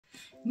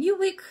New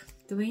week,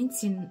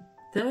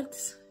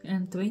 23rd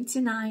and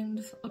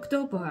 29th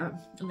October.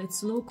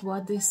 Let's look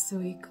what this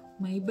week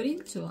may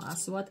bring to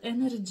us, what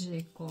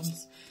energy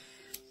comes,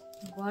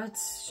 what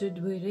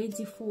should we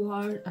ready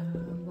for,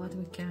 what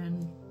we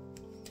can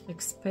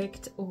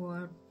expect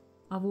or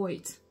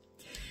avoid.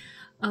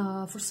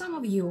 For some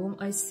of you,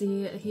 I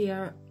see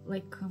here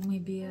like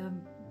maybe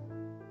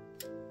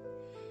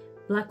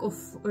lack of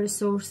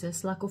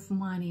resources, lack of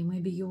money.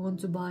 Maybe you want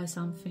to buy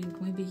something,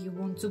 maybe you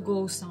want to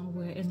go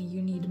somewhere and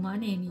you need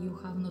money and you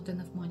have not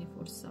enough money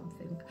for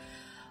something.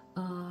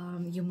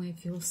 You may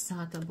feel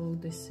sad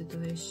about this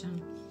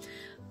situation.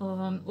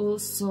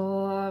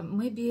 Also,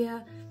 maybe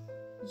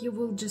you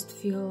will just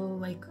feel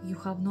like you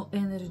have no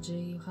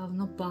energy, you have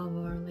no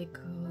power, like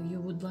you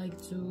would like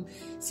to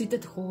sit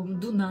at home,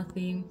 do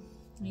nothing,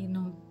 you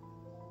know,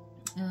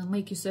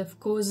 make yourself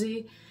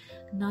cozy,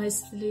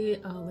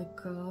 nicely, like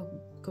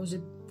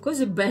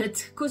cozy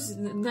bed, cozy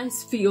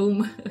nice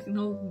film, you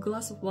know,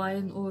 glass of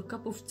wine or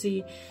cup of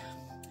tea,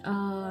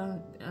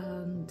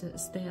 and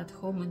stay at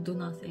home and do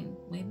nothing.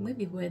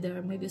 Maybe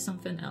weather, maybe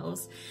something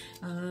else.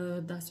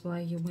 That's why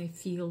you may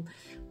feel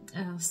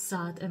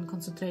sad and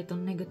concentrate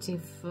on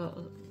negative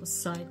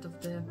side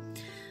of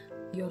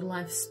your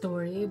life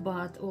story.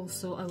 But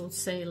also I would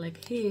say,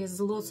 like,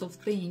 here's lots of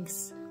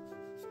things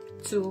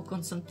to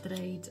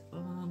concentrate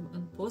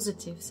on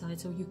positive side,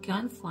 so you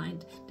can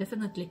find,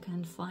 definitely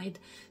can find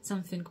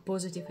something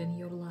positive in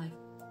your life.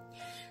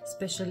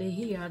 Especially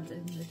here,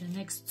 the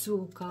next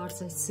two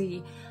cards I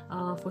see,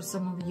 for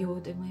some of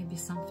you there may be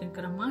something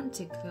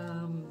romantic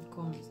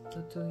comes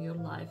to your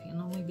life, you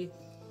know, maybe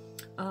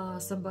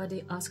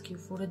somebody asks you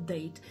for a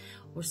date,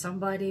 or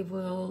somebody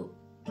will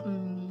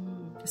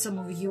some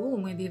of you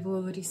maybe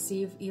will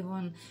receive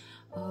even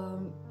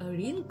a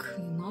ring,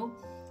 you know,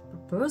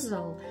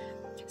 proposal.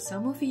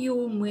 Some of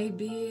you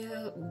maybe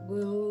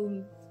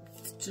will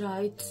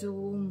try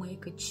to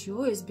make a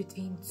choice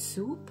between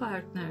two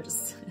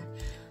partners.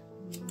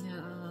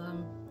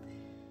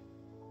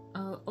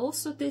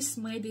 Also, this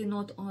may be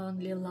not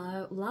only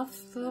love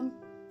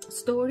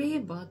story,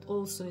 but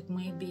also it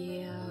may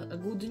be a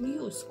good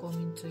news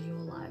coming to your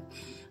life.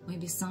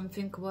 Maybe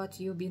something what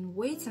you've been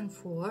waiting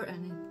for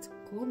and it's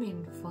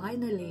coming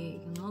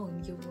finally, you know,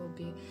 and you will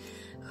be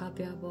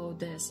happy about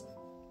this.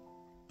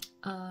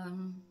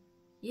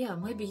 Yeah,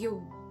 maybe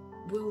you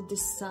will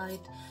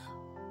decide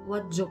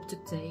what job to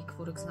take,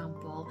 for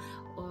example,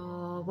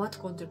 what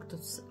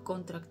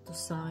contract to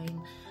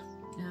sign,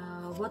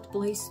 what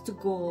place to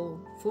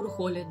go for a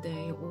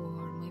holiday,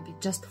 or maybe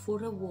just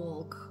for a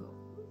walk,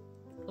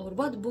 or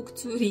what book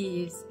to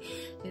read.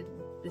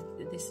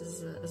 This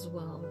is as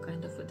well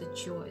kind of the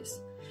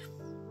choice.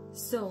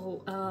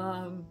 So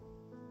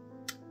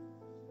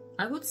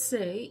I would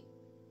say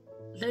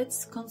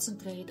let's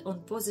concentrate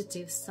on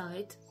positive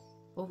side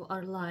of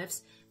our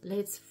lives.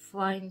 Let's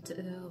find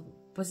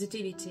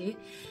positivity.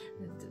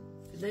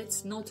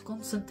 Let's not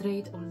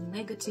concentrate on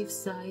negative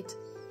side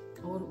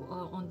or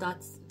on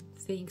that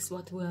things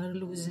what we are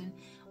losing,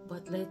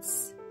 but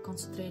let's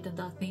concentrate on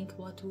that thing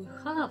what we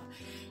have.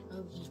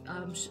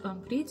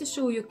 I'm pretty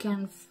sure you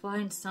can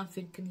find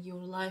something in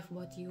your life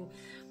what you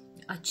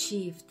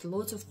achieved.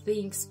 Lots of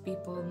things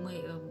people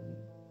may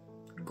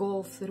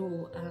go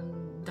through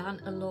and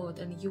done a lot,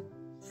 and you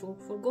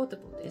forgot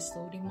about this.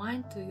 So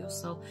remind to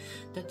yourself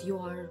that you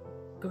are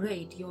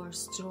great, you are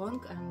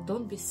strong, and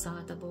don't be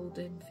sad about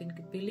anything.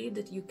 Believe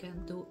that you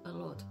can do a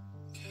lot.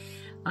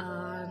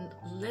 And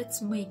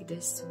let's make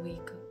this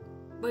week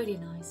very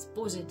nice,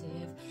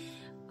 positive,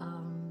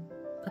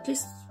 at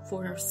least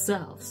for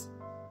ourselves,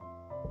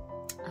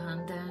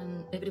 and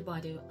then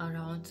everybody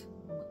around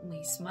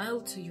may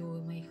smile to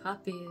you, may be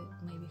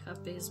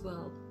happy as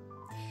well.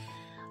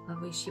 I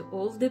wish you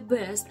all the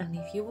best, and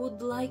if you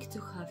would like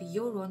to have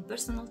your own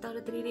personal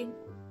tarot reading,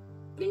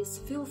 please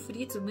feel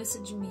free to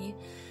message me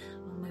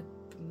on my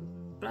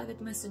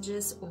private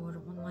messages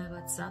or on my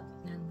WhatsApp,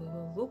 and we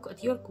will look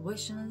at your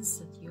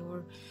questions, at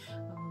your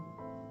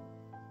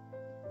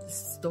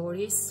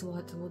stories,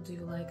 what would you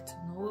like to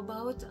know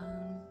about,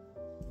 and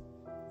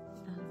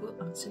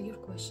we'll answer your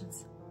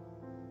questions.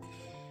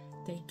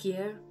 Take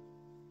care,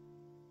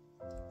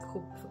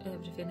 hope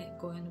everything is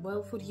going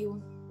well for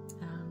you,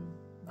 and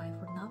bye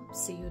for now.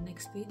 See you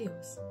next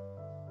videos.